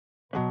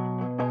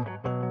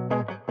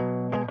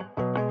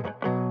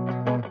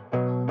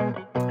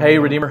Hey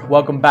Redeemer,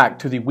 welcome back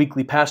to the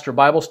weekly Pastor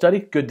Bible Study.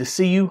 Good to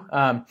see you.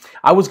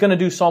 I was going to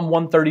do Psalm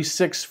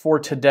 136 for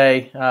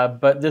today,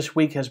 but this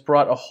week has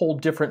brought a whole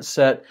different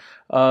set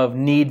of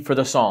need for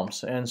the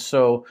Psalms. And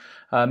so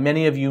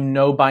many of you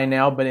know by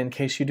now, but in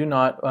case you do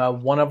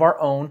not, one of our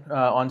own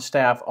on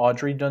staff,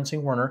 Audrey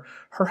Dunsing-Werner,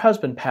 her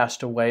husband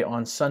passed away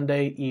on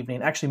Sunday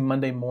evening, actually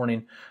Monday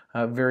morning,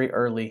 very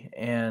early.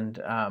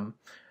 And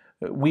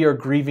we are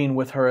grieving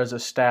with her as a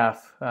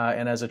staff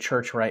and as a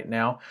church right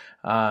now.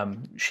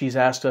 She's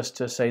asked us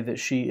to say that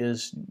she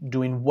is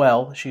doing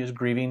well. She is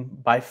grieving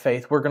by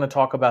faith. We're going to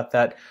talk about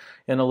that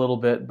in a little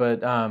bit.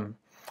 But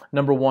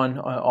number one,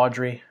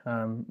 Audrey,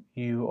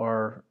 you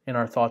are in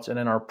our thoughts and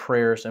in our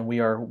prayers, and we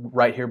are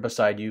right here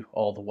beside you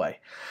all the way.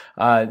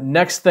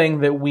 Next thing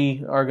that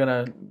we are going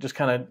to just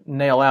kind of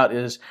nail out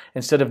is,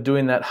 instead of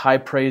doing that high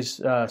praise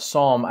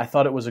psalm, I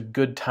thought it was a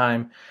good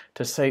time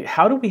to say,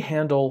 how do we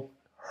handle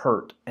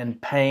hurt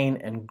and pain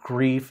and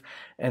grief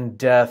and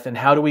death, and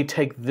how do we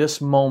take this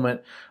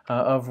moment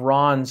of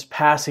Ron's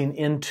passing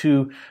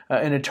into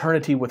an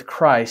eternity with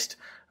Christ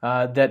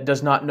that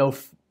does not know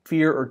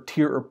fear or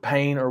tear or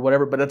pain or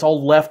whatever, but it's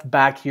all left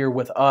back here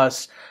with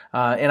us.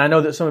 And I know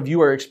that some of you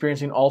are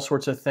experiencing all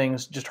sorts of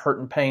things, just hurt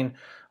and pain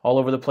all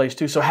over the place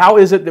too. So how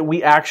is it that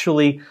we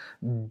actually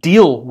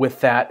deal with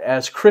that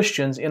as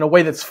Christians in a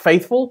way that's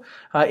faithful,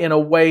 in a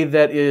way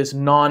that is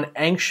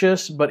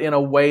non-anxious, but in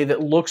a way that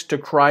looks to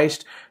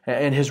Christ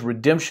and His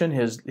redemption,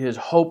 His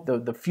hope,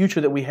 the future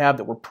that we have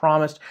that we're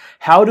promised?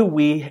 How do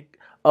we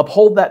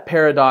uphold that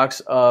paradox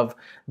of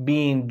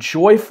being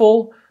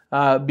joyful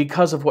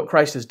because of what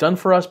Christ has done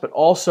for us, but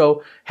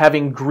also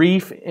having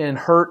grief and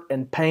hurt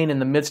and pain in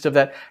the midst of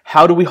that?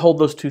 How do we hold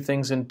those two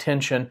things in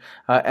tension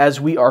as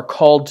we are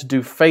called to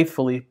do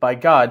faithfully by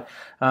God?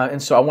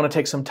 And so I want to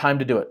take some time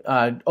to do it.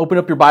 Open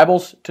up your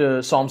Bibles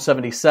to Psalm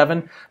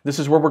 77. This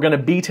is where we're going to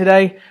be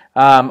today.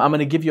 I'm going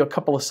to give you a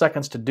couple of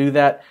seconds to do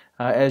that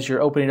as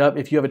you're opening it up.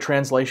 If you have a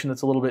translation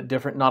that's a little bit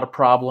different, not a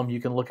problem.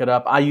 You can look it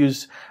up. I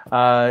use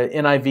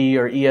NIV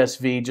or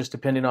ESV, just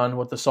depending on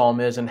what the psalm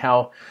is and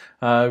how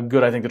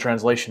good I think the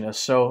translation is.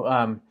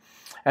 So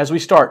as we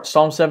start,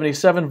 Psalm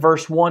 77,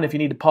 verse 1, if you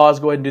need to pause,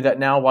 go ahead and do that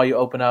now while you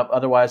open up.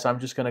 Otherwise, I'm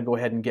just going to go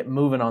ahead and get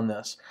moving on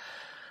this.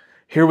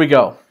 Here we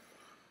go.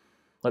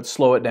 Let's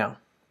slow it down.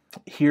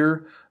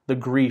 Hear the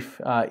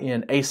grief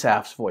in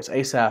Asaph's voice.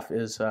 Asaph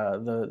is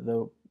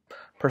the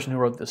person who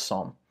wrote this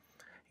psalm.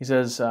 He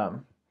says,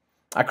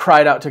 I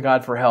cried out to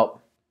God for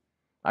help.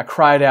 I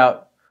cried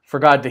out for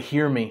God to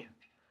hear me.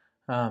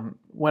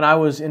 When I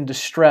was in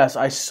distress,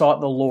 I sought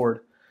the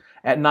Lord.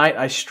 At night,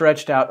 I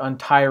stretched out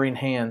untiring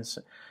hands,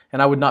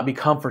 and I would not be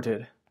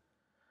comforted.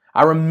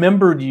 I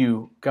remembered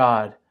you,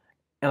 God,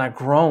 and I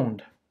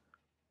groaned.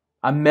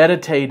 I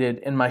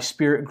meditated, and my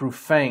spirit grew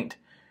faint.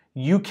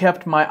 You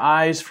kept my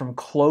eyes from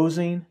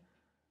closing.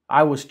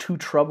 I was too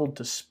troubled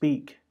to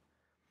speak.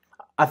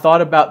 I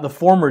thought about the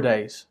former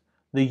days,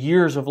 the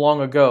years of long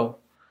ago.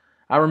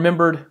 I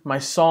remembered my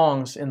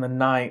songs in the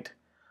night.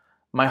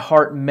 My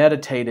heart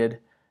meditated,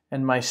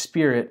 and my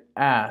spirit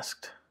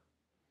asked.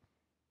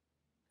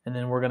 And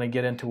then we're going to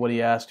get into what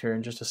he asked here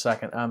in just a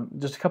second.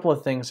 Just a couple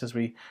of things as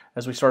we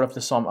start off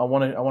this psalm. I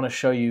want to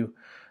show you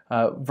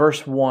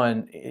verse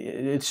 1.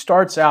 It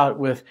starts out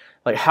with,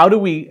 like, how do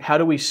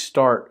we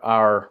start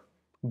our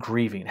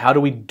grieving? How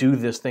do we do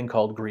this thing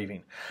called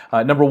grieving?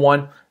 Number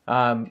one,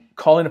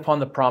 calling upon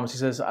the promise. He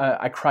says,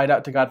 I cried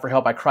out to God for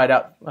help. I cried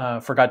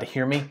out for God to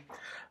hear me.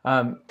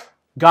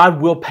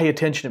 God will pay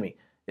attention to me.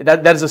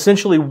 That is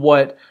essentially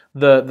what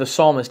the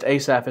psalmist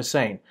Asaph is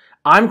saying.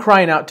 I'm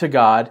crying out to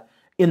God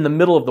in the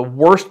middle of the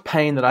worst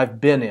pain that I've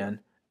been in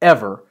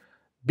ever,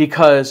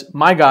 because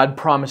my God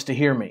promised to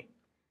hear me.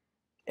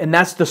 And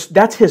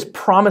that's his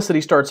promise that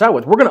he starts out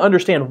with. We're going to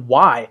understand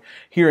why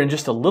here in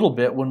just a little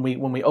bit when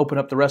we open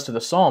up the rest of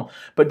the psalm.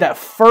 But that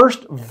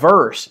first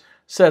verse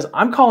says,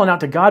 I'm calling out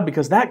to God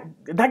because that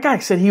guy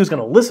said he was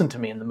going to listen to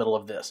me in the middle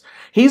of this.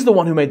 He's the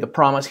one who made the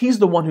promise. He's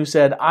the one who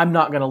said, I'm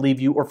not going to leave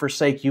you or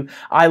forsake you.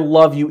 I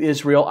love you,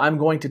 Israel. I'm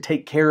going to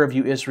take care of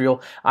you,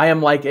 Israel. I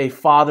am like a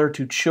father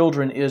to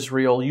children,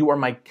 Israel. You're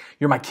my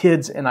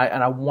kids, and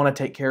I want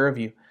to take care of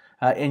you.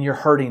 And you're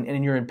hurting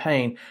and you're in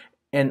pain,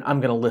 and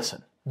I'm going to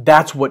listen.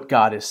 That's what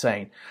God is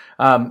saying.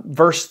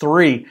 Verse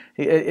 3,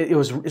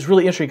 it's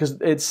really interesting because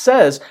it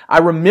says, I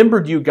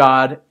remembered you,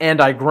 God,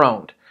 and I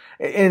groaned.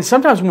 And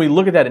sometimes when we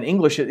look at that in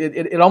English,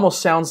 it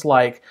almost sounds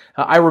like,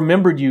 I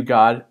remembered you,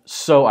 God,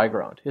 so I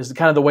groaned, is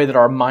kind of the way that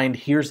our mind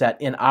hears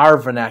that in our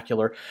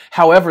vernacular.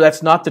 However,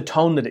 that's not the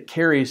tone that it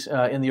carries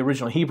in the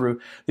original Hebrew.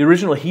 The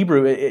original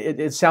Hebrew,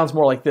 it sounds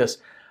more like this.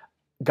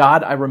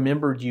 God, I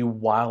remembered you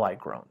while I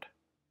groaned.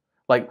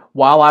 Like,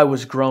 while I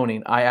was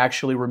groaning, I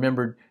actually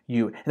remembered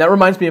you. And that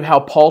reminds me of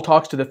how Paul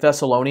talks to the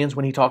Thessalonians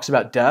when he talks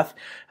about death.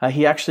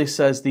 He actually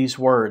says these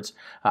words,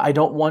 I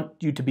don't want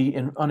you to be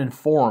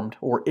uninformed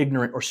or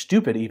ignorant or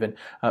stupid even,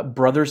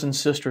 brothers and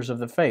sisters of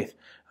the faith.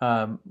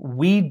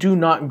 We do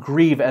not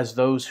grieve as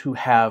those who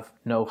have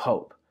no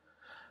hope.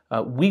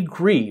 We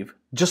grieve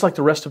just like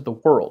the rest of the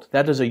world.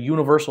 That is a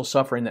universal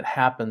suffering that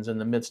happens in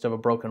the midst of a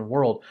broken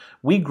world.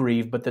 We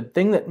grieve, but the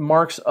thing that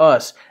marks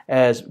us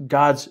as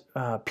God's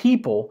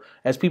people,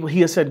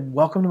 He has said,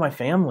 welcome to my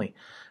family.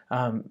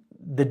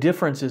 The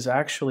difference is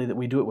actually that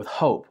we do it with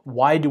hope.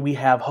 Why do we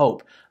have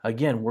hope?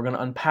 Again, we're going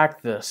to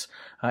unpack this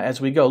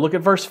as we go. Look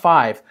at verse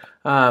 5.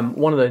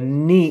 One of the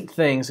neat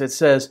things, it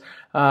says,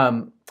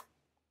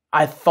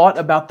 I thought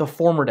about the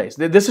former days.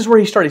 This is where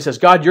he started. He says,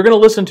 God, you're going to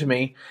listen to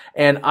me,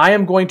 and I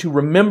am going to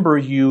remember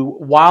you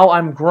while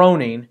I'm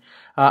groaning.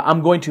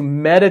 I'm going to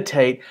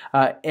meditate,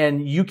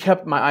 and you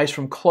kept my eyes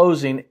from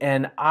closing,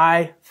 and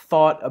I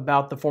thought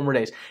about the former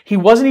days. He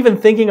wasn't even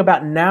thinking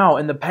about now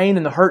and the pain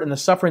and the hurt and the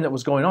suffering that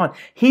was going on.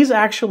 He's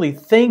actually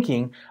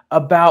thinking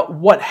about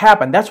what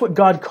happened. That's what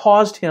God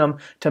caused him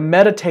to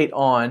meditate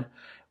on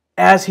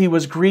as he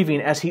was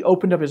grieving, as he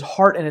opened up his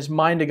heart and his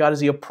mind to God,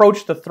 as he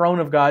approached the throne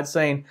of God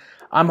saying,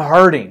 I'm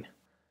hurting.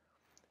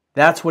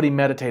 That's what he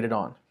meditated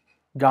on.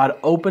 God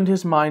opened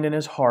his mind and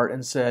his heart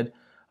and said,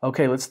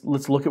 okay, let's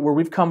look at where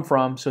we've come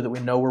from so that we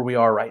know where we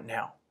are right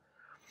now.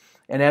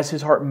 And as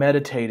his heart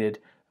meditated,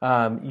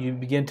 you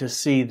begin to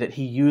see that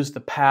he used the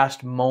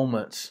past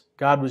moments.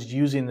 God was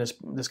using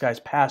this guy's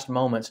past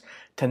moments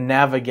to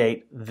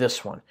navigate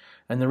this one.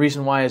 And the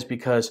reason why is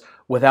because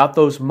without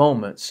those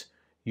moments,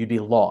 you'd be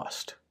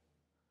lost.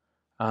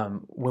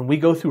 When we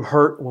go through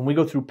hurt, when we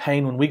go through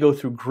pain, when we go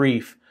through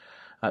grief,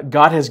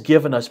 God has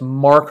given us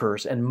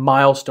markers and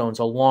milestones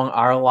along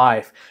our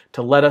life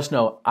to let us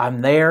know, I'm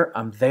there,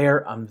 I'm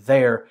there, I'm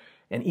there,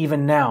 and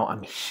even now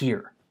I'm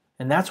here.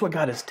 And that's what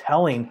God is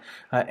telling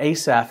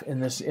Asaph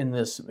in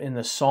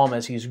this psalm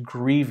as he's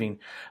grieving.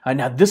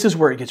 Now, this is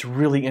where it gets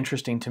really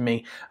interesting to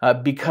me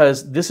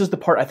because this is the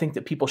part I think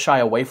that people shy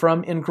away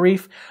from in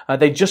grief.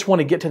 They just want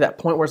to get to that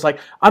point where it's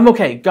like, I'm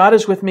okay, God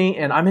is with me,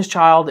 and I'm His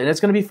child, and it's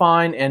going to be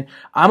fine, and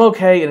I'm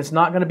okay, and it's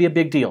not going to be a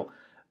big deal.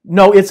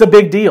 No, it's a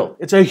big deal.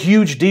 It's a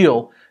huge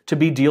deal to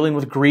be dealing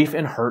with grief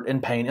and hurt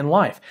and pain in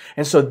life.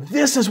 And so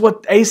this is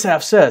what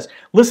Asaph says.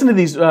 Listen to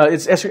these.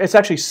 It's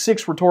actually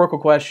 6 rhetorical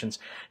questions.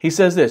 He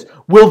says this,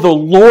 will the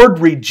Lord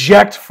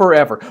reject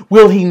forever?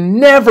 Will He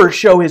never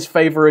show His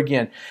favor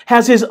again?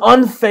 Has His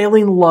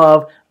unfailing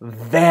love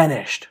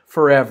vanished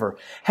forever?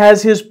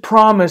 Has His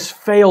promise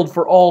failed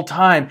for all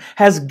time?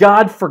 Has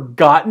God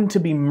forgotten to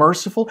be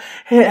merciful?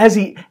 Has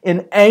He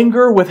in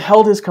anger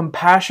withheld His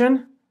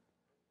compassion?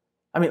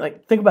 I mean,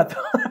 think about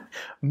that.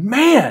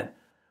 Man,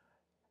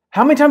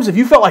 how many times have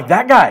you felt like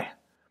that guy?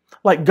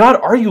 Like,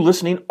 God, are you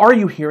listening? Are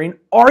you hearing?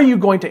 Are you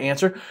going to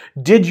answer?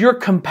 Did your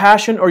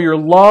compassion or your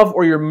love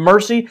or your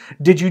mercy,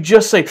 did you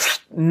just say,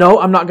 no,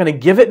 I'm not going to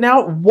give it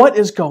now? What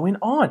is going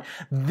on?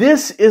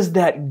 This is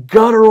that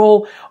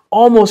guttural,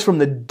 almost from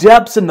the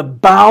depths and the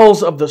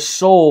bowels of the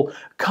soul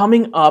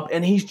coming up,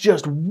 and he's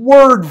just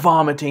word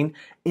vomiting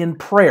in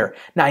prayer.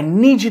 Now, I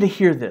need you to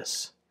hear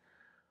this.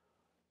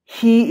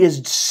 He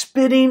is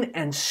spitting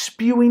and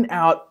spewing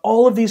out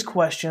all of these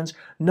questions,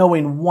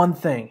 knowing one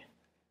thing.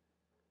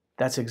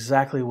 That's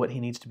exactly what he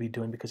needs to be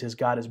doing because his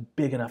God is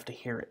big enough to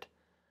hear it.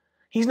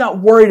 He's not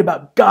worried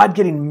about God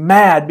getting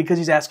mad because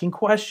he's asking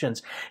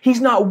questions. He's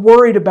not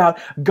worried about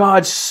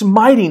God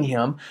smiting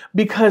him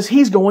because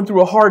he's going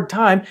through a hard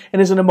time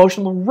and is an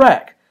emotional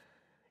wreck.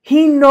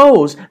 He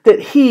knows that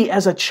he,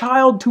 as a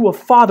child to a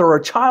father or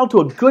a child to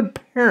a good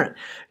parent,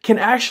 can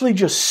actually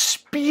just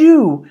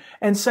spew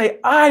and say,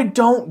 I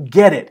don't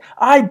get it.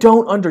 I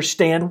don't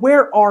understand.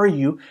 Where are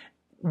you?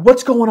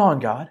 What's going on,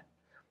 God?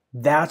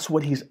 That's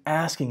what he's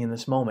asking in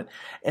this moment.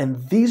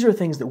 And these are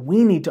things that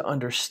we need to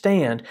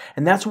understand.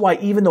 And that's why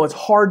even though it's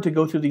hard to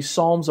go through these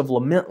Psalms of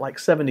lament like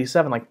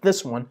 77, like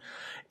this one,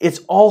 it's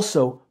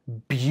also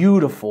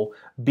beautiful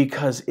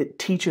because it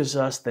teaches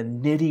us the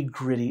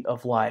nitty-gritty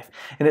of life.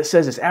 And it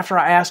says this, after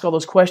I asked all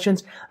those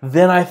questions,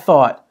 then I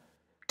thought,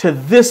 to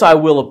this I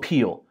will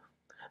appeal,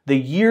 the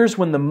years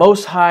when the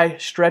Most High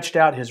stretched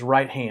out His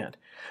right hand.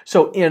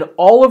 So in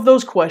all of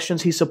those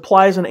questions, he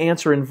supplies an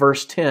answer in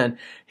verse 10.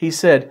 He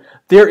said,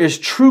 there is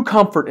true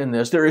comfort in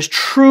this. There is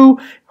true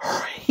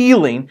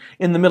healing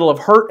in the middle of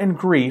hurt and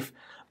grief,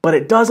 but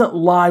it doesn't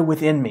lie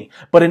within me.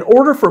 But in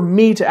order for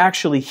me to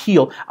actually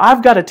heal,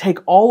 I've got to take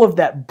all of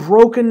that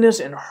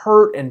brokenness and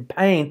hurt and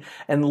pain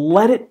and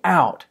let it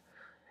out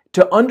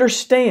to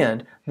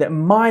understand that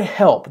my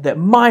help, that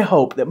my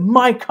hope, that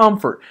my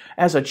comfort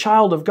as a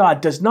child of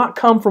God does not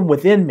come from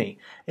within me.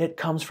 It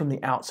comes from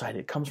the outside.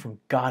 It comes from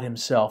God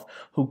Himself,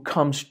 who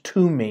comes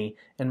to me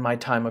in my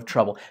time of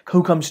trouble,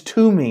 who comes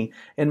to me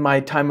in my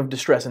time of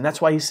distress. And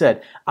that's why He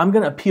said, I'm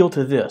going to appeal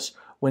to this,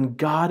 when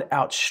God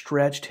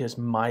outstretched His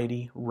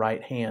mighty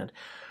right hand.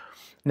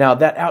 Now,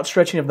 that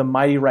outstretching of the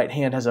mighty right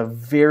hand has a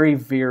very,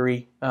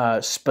 very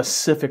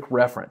specific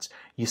reference.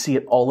 You see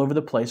it all over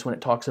the place when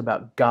it talks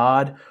about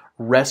God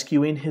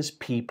rescuing His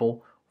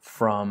people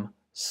from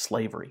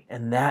slavery.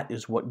 And that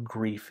is what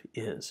grief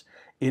is.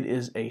 It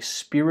is a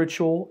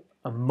spiritual,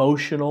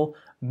 emotional,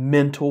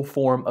 mental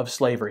form of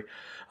slavery.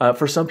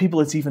 For some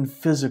people, it's even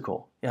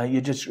physical.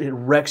 It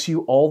wrecks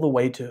you all the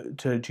way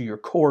to your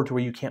core, to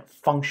where you can't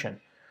function.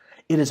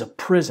 It is a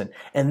prison.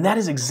 And that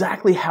is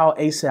exactly how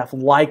Asaph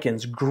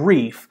likens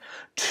grief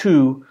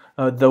to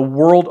the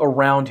world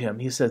around him.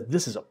 He says,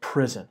 this is a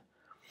prison.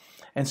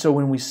 And so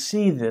when we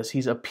see this,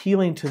 he's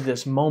appealing to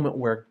this moment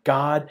where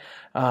God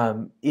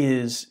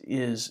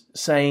is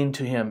saying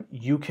to him,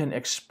 you can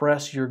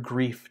express your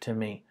grief to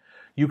me.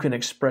 You can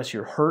express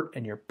your hurt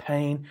and your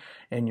pain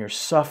and your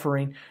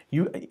suffering.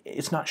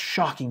 It's not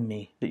shocking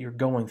me that you're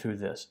going through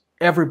this.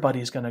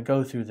 Everybody's going to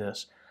go through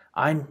this.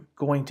 I'm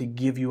going to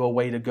give you a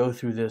way to go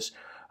through this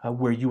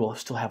where you will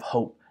still have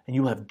hope and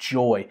you will have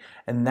joy.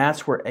 And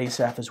that's where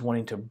Asaph is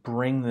wanting to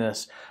bring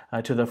this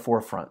to the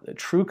forefront. The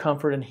true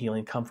comfort and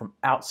healing come from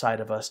outside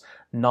of us,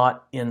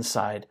 not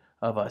inside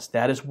of us.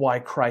 That is why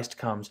Christ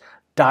comes,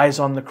 dies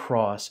on the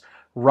cross,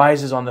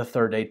 rises on the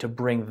third day to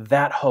bring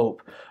that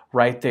hope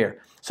right there.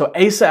 So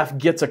Asaph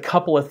gets a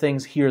couple of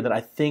things here that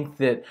I think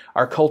that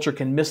our culture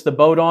can miss the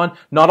boat on.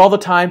 Not all the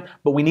time,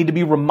 but we need to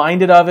be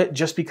reminded of it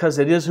just because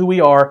it is who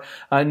we are.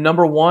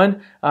 Number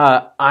one,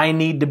 I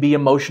need to be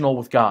emotional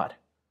with God.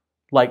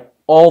 Like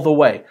all the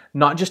way.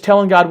 Not just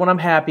telling God when I'm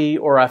happy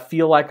or I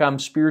feel like I'm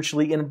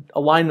spiritually in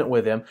alignment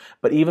with Him,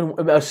 but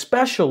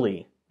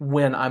especially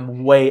when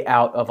I'm way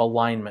out of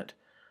alignment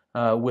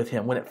with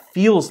Him. When it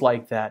feels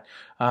like that,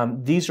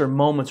 these are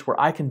moments where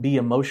I can be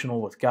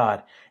emotional with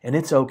God, and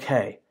it's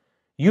okay.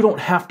 You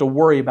don't have to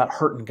worry about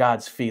hurting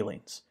God's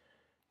feelings.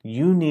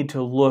 You need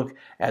to look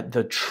at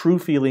the true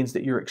feelings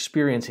that you're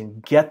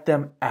experiencing. Get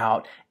them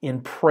out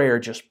in prayer.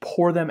 Just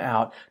pour them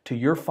out to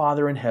your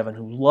Father in heaven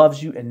who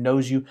loves you and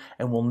knows you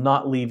and will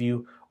not leave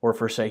you or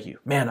forsake you.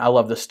 Man, I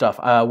love this stuff.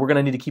 We're going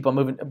to need to keep on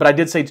moving. But I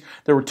did say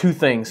there were two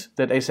things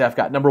that Asaph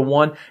got. Number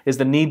one is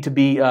the need to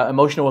be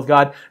emotional with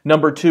God.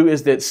 Number two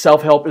is that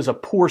self-help is a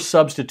poor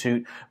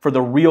substitute for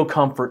the real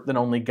comfort that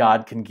only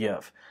God can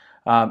give.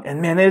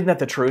 And man, isn't that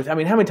the truth? I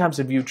mean, how many times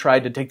have you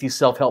tried to take these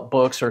self-help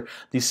books or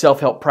these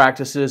self-help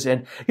practices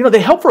and, they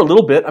help for a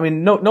little bit. I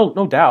mean,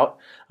 no doubt.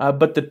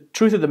 But the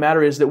truth of the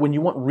matter is that when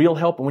you want real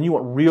help and when you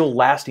want real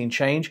lasting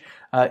change,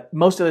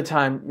 most of the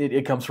time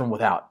it comes from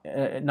without,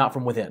 not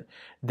from within.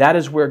 That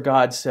is where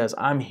God says,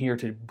 I'm here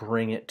to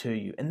bring it to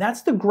you. And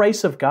that's the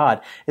grace of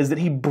God, is that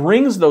He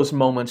brings those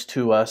moments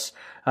to us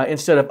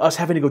instead of us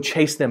having to go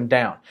chase them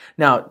down.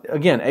 Now,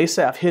 again,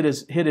 Asaph hid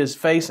his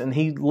face and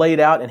he laid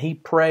out and he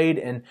prayed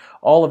and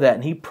all of that.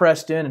 And he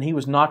pressed in and he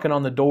was knocking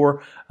on the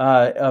door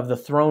of the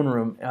throne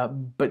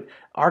room. But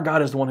our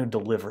God is the one who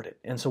delivered it.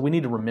 And so we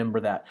need to remember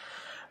that.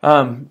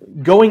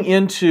 Going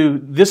into,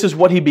 this is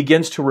what he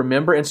begins to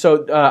remember. And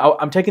so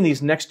I'm taking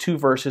these next two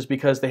verses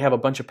because they have a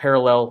bunch of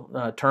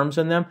parallel terms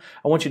in them.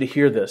 I want you to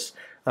hear this.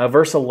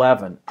 Verse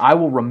 11, I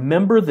will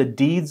remember the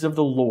deeds of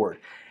the Lord.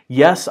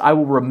 Yes, I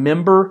will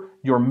remember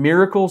your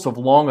miracles of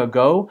long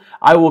ago.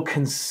 I will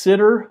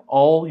consider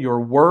all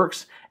your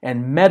works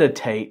and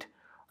meditate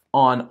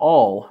on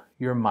all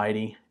your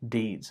mighty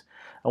deeds.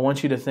 I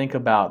want you to think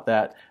about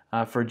that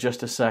for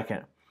just a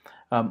second.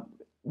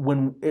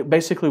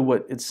 Basically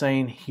what it's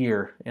saying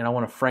here, and I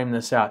want to frame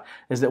this out,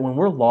 is that when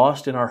we're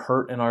lost in our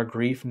hurt and our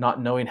grief,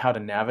 not knowing how to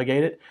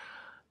navigate it,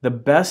 the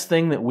best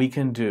thing that we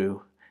can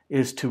do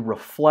is to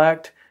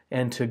reflect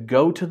and to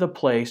go to the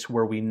place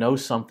where we know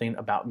something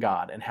about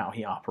God and how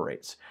He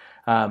operates.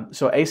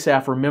 So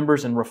Asaph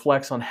remembers and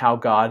reflects on how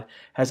God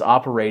has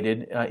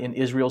operated in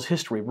Israel's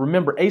history.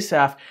 Remember,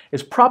 Asaph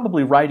is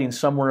probably writing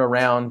somewhere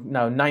around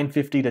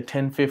 950 to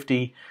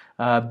 1050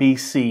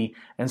 BC.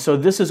 And so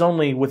this is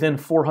only within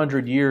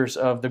 400 years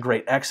of the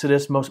great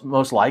Exodus,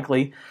 most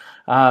likely.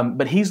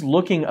 But he's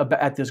looking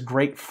at this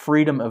great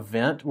freedom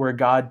event where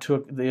God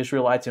took the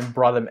Israelites and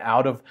brought them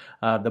out of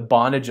the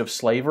bondage of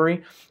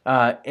slavery.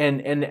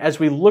 And as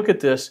we look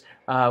at this,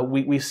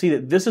 we see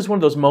that this is one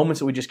of those moments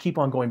that we just keep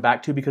on going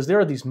back to, because there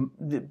are these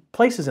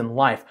places in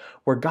life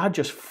where God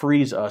just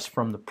frees us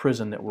from the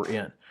prison that we're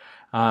in.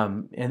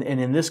 And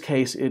in this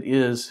case, it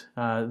is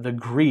the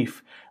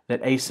grief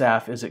that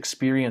Asaph is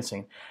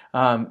experiencing.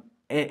 And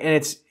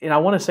I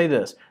want to say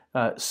this,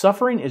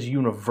 suffering is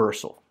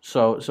universal.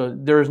 So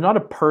there is not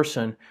a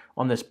person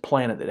on this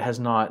planet that has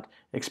not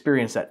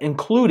experienced that,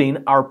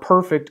 including our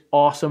perfect,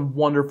 awesome,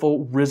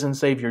 wonderful, risen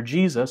Savior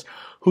Jesus,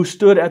 who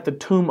stood at the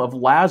tomb of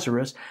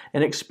Lazarus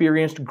and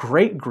experienced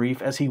great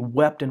grief as He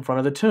wept in front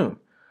of the tomb.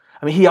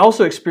 I mean, He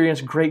also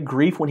experienced great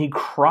grief when He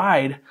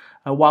cried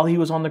while He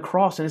was on the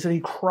cross. And it said He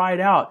cried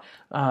out,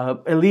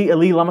 Eli,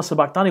 Eli, lama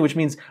sabachthani, which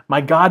means,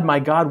 my God,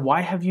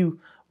 why have you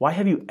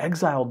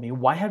exiled me?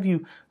 Why have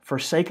you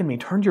forsaken me,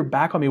 turned your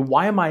back on me?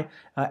 Why am I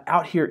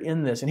out here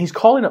in this? And he's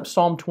calling up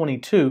Psalm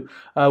 22,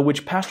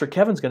 which Pastor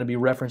Kevin's going to be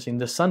referencing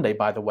this Sunday,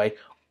 by the way.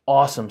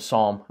 Awesome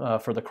psalm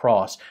for the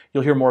cross.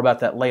 You'll hear more about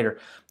that later.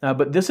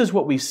 But this is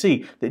what we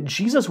see, that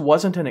Jesus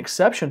wasn't an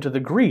exception to the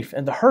grief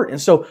and the hurt. And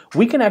so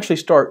we can actually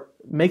start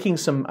making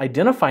some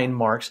identifying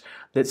marks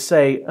that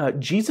say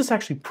Jesus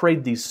actually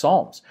prayed these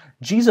psalms.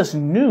 Jesus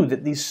knew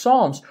that these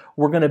psalms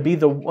were going to be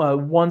the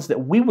ones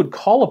that we would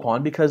call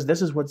upon, because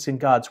this is what's in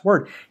God's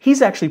Word.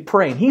 He's actually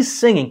praying. He's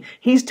singing.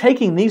 He's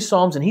taking these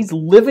psalms and He's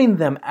living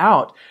them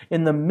out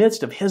in the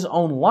midst of His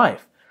own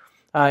life.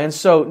 And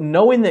so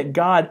knowing that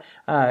God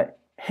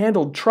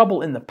handled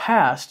trouble in the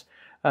past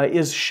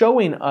is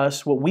showing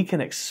us what we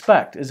can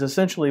expect, is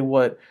essentially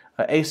what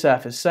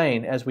Asaph is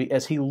saying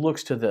as he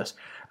looks to this.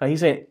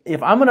 He's saying,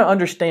 if I'm going to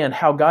understand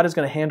how God is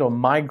going to handle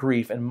my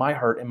grief and my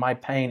hurt and my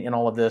pain in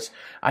all of this,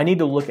 I need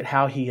to look at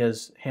how He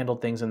has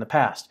handled things in the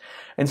past.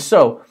 And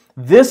so,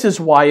 this is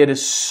why it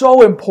is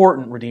so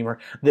important, Redeemer,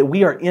 that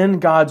we are in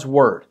God's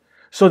Word.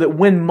 So that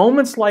when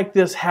moments like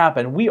this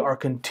happen, we are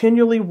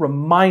continually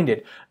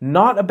reminded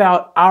not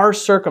about our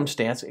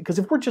circumstance, because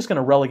if we're just going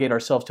to relegate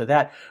ourselves to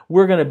that,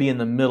 we're going to be in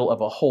the middle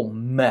of a whole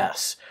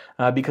mess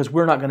because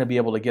we're not going to be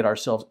able to get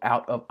ourselves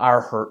out of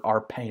our hurt,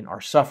 our pain,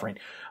 our suffering.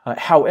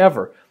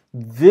 However,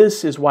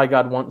 this is why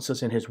God wants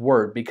us in His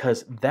Word,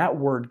 because that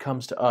Word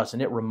comes to us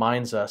and it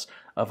reminds us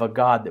of a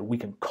God that we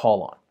can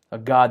call on. A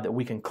God that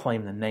we can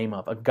claim the name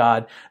of. A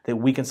God that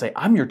we can say,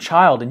 I'm your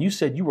child, and you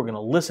said you were going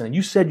to listen, and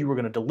you said you were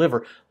going to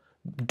deliver.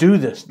 Do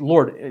this,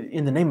 Lord,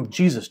 in the name of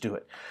Jesus, do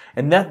it.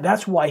 And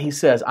that's why He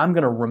says, I'm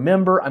going to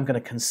remember, I'm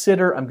going to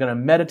consider, I'm going to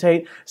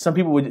meditate. Some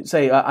people would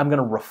say, I'm going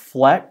to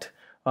reflect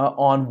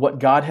on what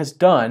God has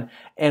done.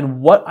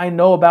 And what I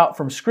know about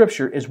from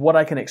Scripture is what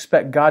I can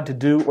expect God to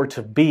do or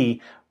to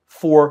be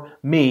for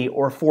me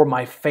or for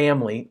my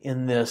family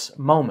in this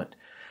moment.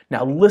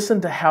 Now listen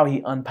to how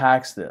He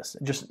unpacks this.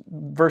 Just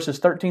verses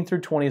 13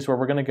 through 20 is where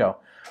we're going to go.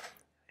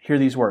 Hear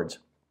these words.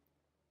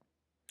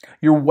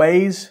 Your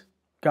ways,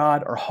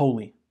 God, are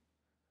holy.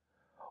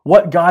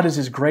 What God is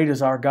as great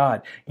as our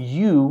God?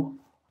 You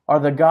are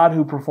the God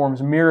who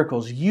performs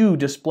miracles. You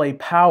display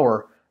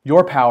power,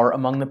 your power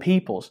among the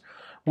peoples.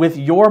 With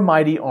your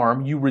mighty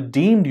arm, you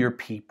redeemed your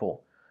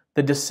people,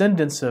 the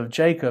descendants of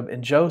Jacob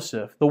and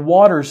Joseph. The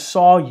waters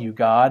saw you,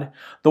 God.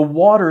 The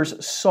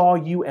waters saw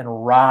you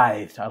and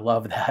writhed. I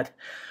love that.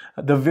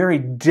 The very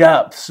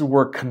depths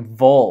were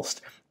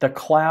convulsed. The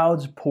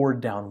clouds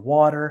poured down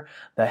water.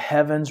 The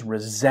heavens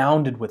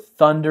resounded with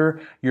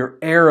thunder. Your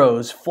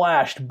arrows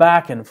flashed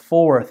back and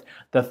forth.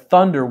 The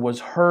thunder was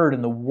heard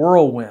in the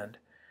whirlwind.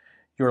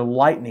 Your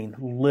lightning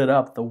lit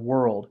up the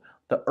world.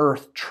 The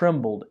earth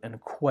trembled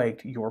and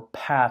quaked. Your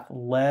path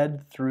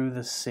led through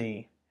the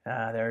sea.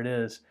 There it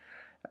is.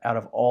 Out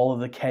of all of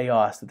the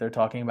chaos that they're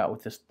talking about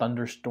with this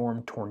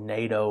thunderstorm,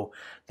 tornado,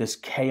 this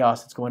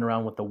chaos that's going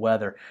around with the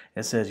weather,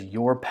 it says,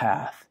 your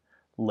path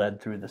led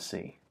through the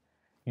sea.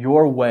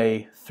 Your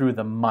way through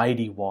the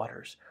mighty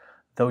waters,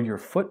 though your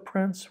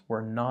footprints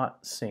were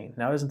not seen.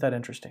 Now, isn't that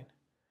interesting?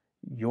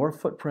 Your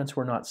footprints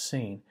were not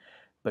seen,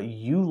 but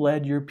you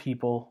led your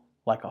people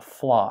like a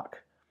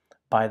flock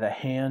by the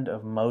hand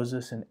of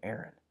Moses and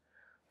Aaron.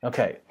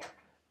 Okay,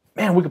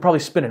 man, we could probably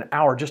spend an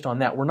hour just on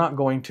that. We're not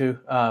going to.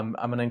 I'm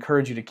going to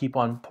encourage you to keep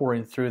on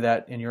pouring through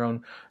that in your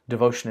own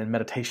devotion and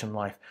meditation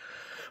life.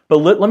 But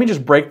let me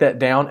just break that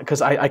down,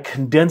 because I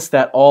condensed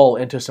that all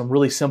into some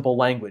really simple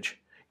language.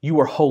 You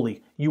are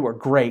holy. You are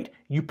great.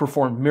 You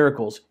performed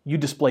miracles. You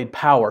displayed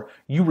power.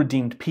 You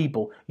redeemed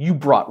people. You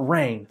brought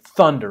rain,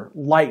 thunder,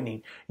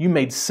 lightning. You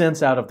made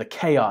sense out of the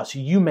chaos.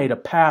 You made a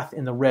path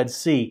in the Red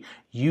Sea.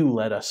 You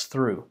led us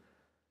through.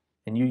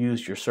 And you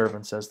used your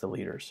servants as the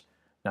leaders.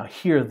 Now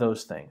hear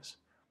those things.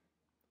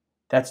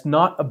 That's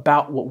not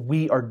about what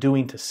we are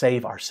doing to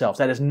save ourselves.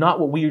 That is not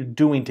what we are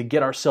doing to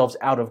get ourselves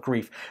out of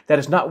grief. That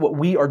is not what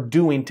we are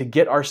doing to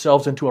get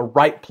ourselves into a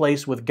right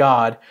place with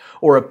God,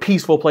 or a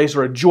peaceful place,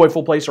 or a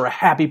joyful place, or a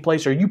happy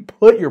place, or you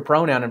put your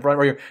pronoun in front,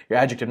 or your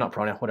adjective, not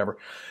pronoun, whatever.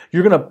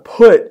 You're going to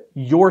put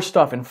your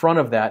stuff in front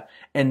of that,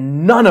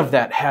 and none of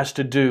that has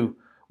to do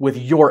with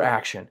your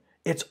action.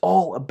 It's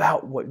all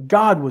about what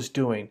God was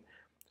doing.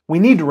 We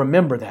need to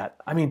remember that.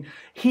 I mean,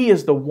 He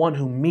is the one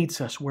who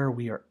meets us where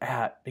we are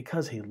at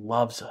because He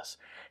loves us.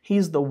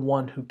 He's the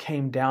one who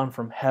came down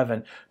from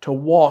heaven to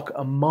walk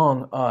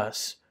among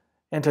us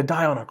and to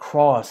die on a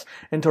cross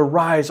and to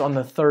rise on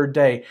the third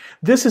day.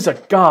 This is a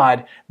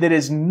God that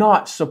is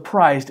not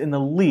surprised in the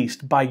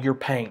least by your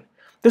pain.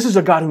 This is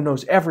a God who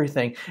knows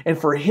everything. And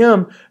for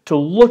Him to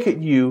look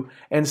at you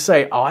and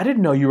say, oh, I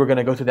didn't know you were going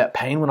to go through that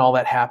pain when all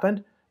that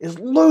happened, is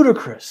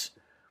ludicrous.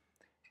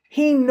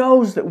 He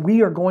knows that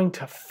we are going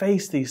to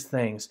face these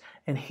things,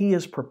 and He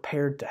is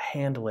prepared to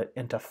handle it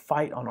and to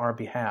fight on our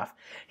behalf.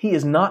 He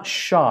is not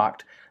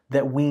shocked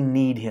that we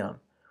need Him.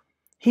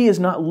 He is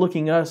not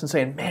looking at us and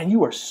saying, man,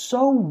 you are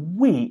so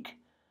weak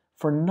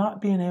for not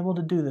being able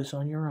to do this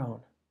on your own.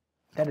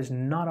 That is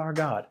not our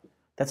God.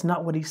 That's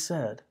not what He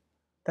said.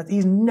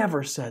 He's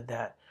never said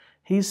that.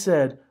 He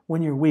said,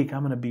 when you're weak,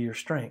 I'm going to be your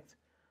strength.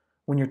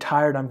 When you're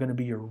tired, I'm going to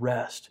be your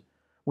rest.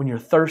 When you're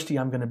thirsty,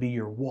 I'm going to be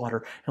your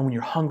water. And when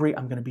you're hungry,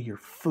 I'm going to be your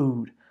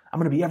food.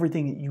 I'm going to be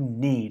everything that you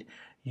need.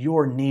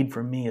 Your need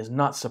for me is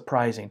not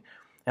surprising.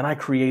 And I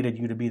created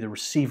you to be the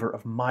receiver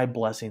of my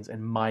blessings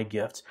and my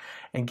gifts.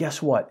 And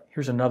guess what?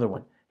 Here's another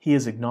one. He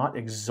is not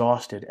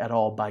exhausted at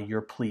all by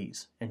your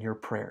pleas and your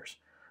prayers.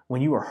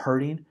 When you are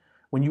hurting,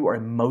 when you are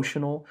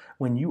emotional,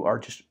 when you are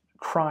just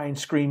crying,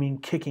 screaming,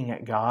 kicking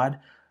at God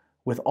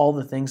with all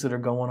the things that are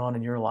going on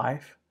in your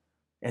life,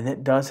 and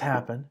it does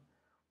happen,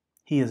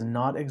 He is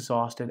not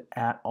exhausted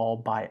at all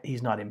by it.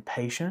 He's not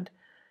impatient.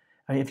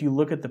 I mean, if you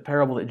look at the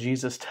parable that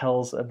Jesus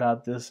tells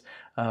about this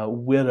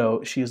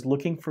widow, she is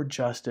looking for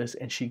justice,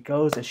 and she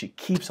goes and she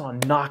keeps on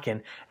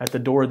knocking at the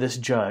door of this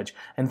judge.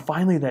 And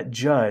finally that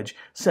judge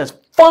says,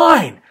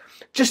 fine,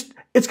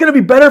 it's going to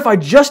be better if I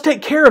just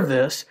take care of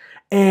this,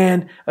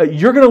 and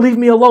you're going to leave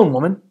me alone,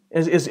 woman,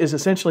 is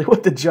essentially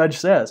what the judge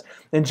says.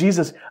 And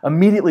Jesus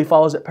immediately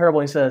follows that parable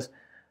and he says,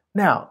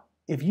 now,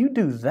 if you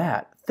do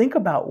that, think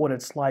about what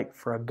it's like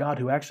for a God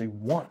who actually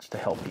wants to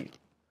help you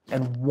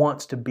and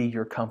wants to be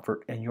your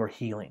comfort and your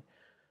healing.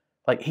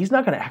 Like, he's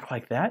not going to act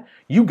like that.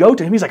 You go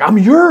to him, he's like, I'm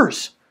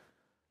yours.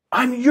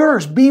 I'm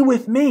yours. Be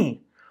with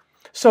me.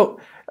 So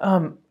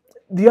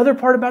the other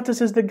part about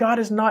this is that God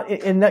is not,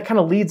 and that kind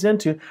of leads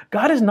into,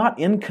 God is not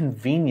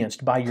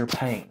inconvenienced by your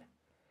pain.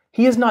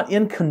 He is not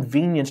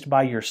inconvenienced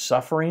by your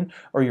suffering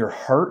or your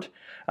hurt.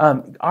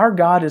 Our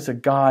God is a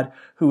God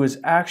who is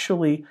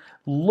actually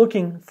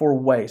looking for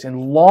ways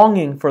and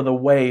longing for the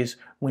ways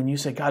when you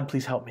say, God,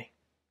 please help me.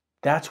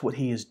 That's what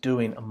he is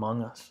doing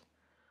among us.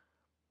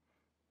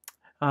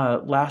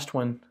 Last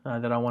one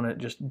that I want to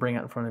just bring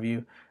out in front of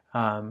you.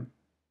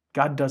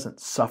 God doesn't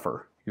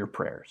suffer your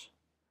prayers.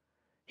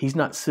 He's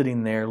not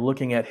sitting there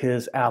looking at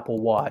his Apple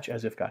Watch,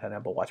 as if God had an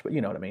Apple Watch, but you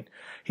know what I mean.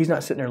 He's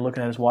not sitting there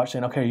looking at his watch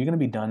saying, okay, are you going to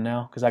be done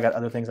now? Because I got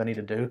other things I need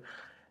to do.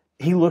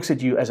 He looks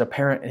at you as a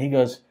parent and he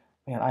goes,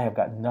 man, I have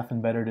got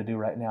nothing better to do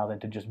right now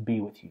than to just be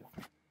with you.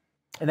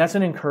 And that's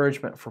an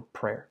encouragement for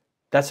prayer.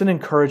 That's an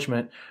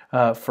encouragement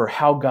for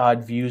how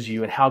God views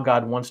you and how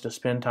God wants to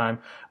spend time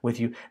with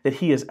you, that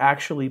he is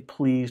actually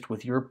pleased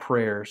with your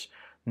prayers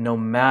no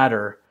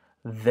matter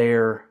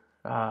their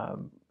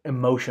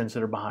emotions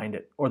that are behind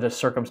it or the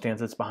circumstance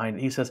that's behind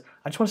it. He says,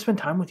 I just want to spend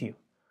time with you.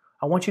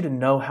 I want you to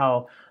know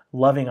how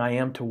loving I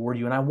am toward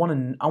you, and I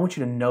want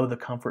you to know the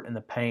comfort and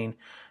the pain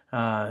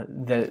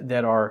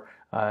that are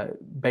I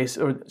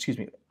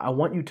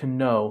want you to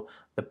know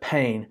the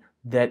pain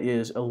that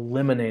is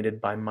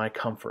eliminated by my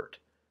comfort.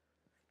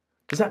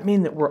 Does that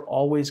mean that we're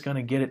always going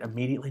to get it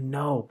immediately?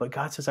 No, but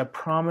God says, I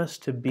promise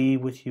to be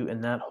with you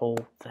in that whole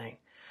thing.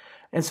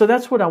 And so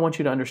that's what I want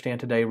you to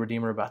understand today,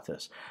 Redeemer, about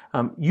this.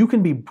 You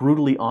can be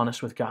brutally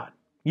honest with God.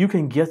 You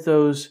can get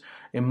those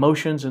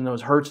emotions and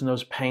those hurts and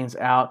those pains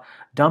out,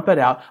 dump it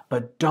out,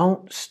 but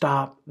don't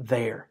stop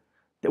there.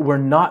 That we're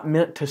not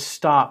meant to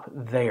stop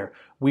there.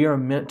 We are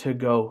meant to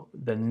go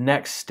the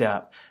next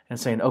step and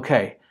saying,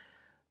 okay,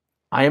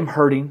 I am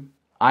hurting.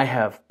 I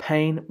have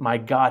pain. My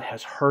God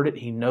has heard it.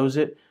 He knows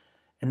it.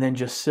 And then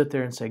just sit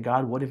there and say,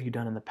 God, what have you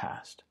done in the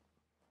past?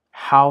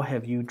 How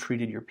have you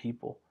treated your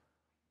people?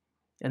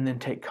 And then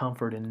take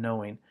comfort in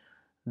knowing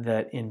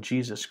that in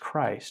Jesus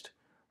Christ,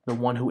 the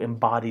one who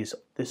embodies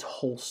this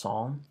whole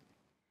psalm,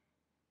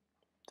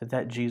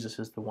 that Jesus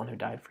is the one who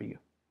died for you.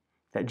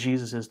 That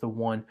Jesus is the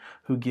one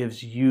who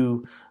gives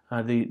you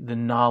the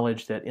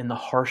knowledge that in the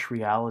harsh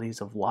realities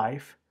of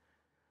life,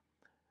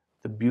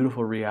 the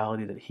beautiful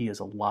reality that he is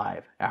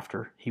alive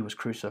after he was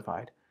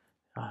crucified,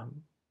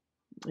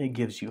 it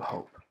gives you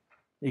hope.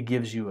 It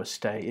gives you a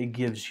stay. It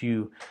gives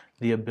you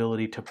the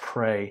ability to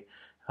pray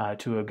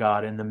to a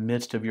God in the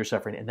midst of your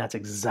suffering. And that's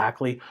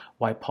exactly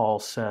why Paul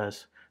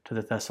says to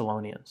the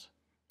Thessalonians,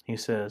 he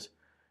says,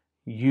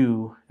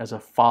 you as a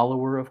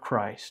follower of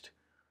Christ,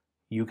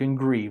 you can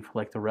grieve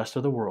like the rest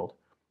of the world,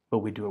 but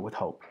we do it with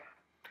hope.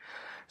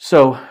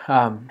 So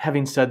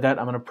having said that,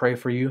 I'm going to pray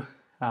for you.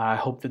 I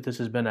hope that this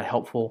has been a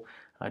helpful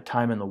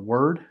time in the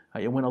Word.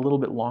 It went a little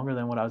bit longer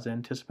than what I was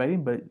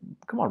anticipating, but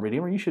come on,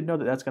 Redeemer, you should know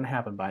that that's going to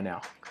happen by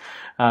now.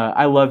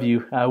 I love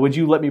you. Would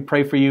you let me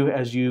pray for you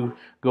as you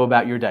go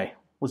about your day?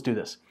 Let's do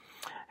this.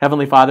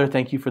 Heavenly Father,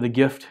 thank you for the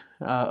gift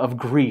of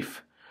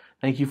grief.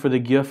 Thank you for the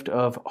gift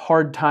of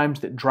hard times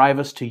that drive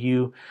us to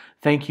you.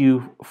 Thank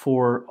you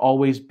for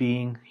always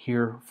being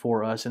here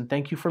for us. And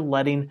thank you for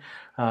letting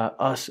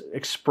us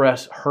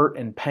express hurt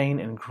and pain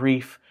and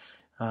grief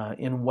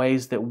in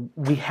ways that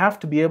we have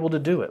to be able to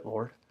do it,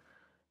 Lord.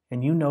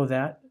 And you know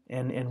that,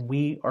 and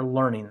we are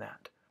learning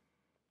that.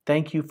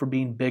 Thank you for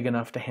being big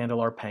enough to handle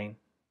our pain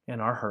and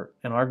our hurt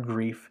and our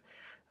grief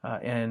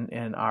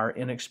and our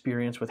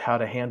inexperience with how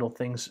to handle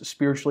things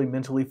spiritually,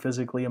 mentally,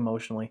 physically,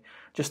 emotionally.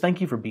 Just thank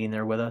you for being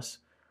there with us.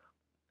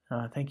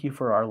 Thank you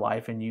for our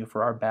life in you,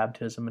 for our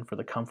baptism, and for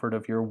the comfort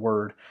of your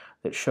word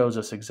that shows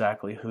us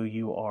exactly who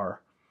you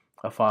are,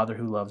 a Father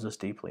who loves us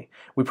deeply.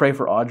 We pray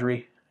for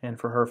Audrey and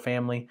for her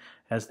family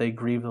as they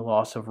grieve the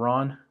loss of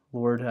Ron.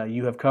 Lord,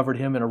 you have covered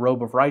him in a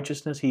robe of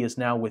righteousness. He is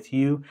now with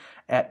you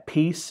at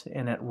peace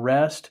and at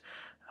rest.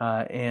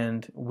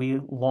 And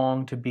we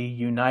long to be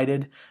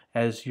united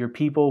as your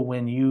people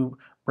when you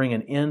bring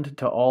an end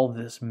to all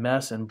this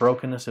mess and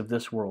brokenness of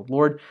this world.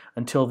 Lord,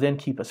 until then,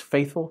 keep us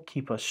faithful,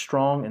 keep us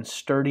strong and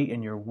sturdy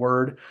in your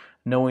word,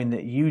 knowing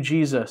that you,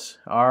 Jesus,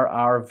 are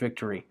our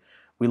victory.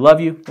 We love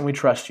you and we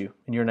trust you.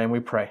 In your name we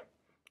pray.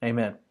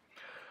 Amen.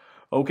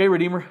 Okay,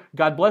 Redeemer,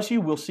 God bless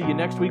you. We'll see you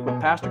next week with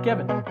Pastor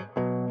Kevin.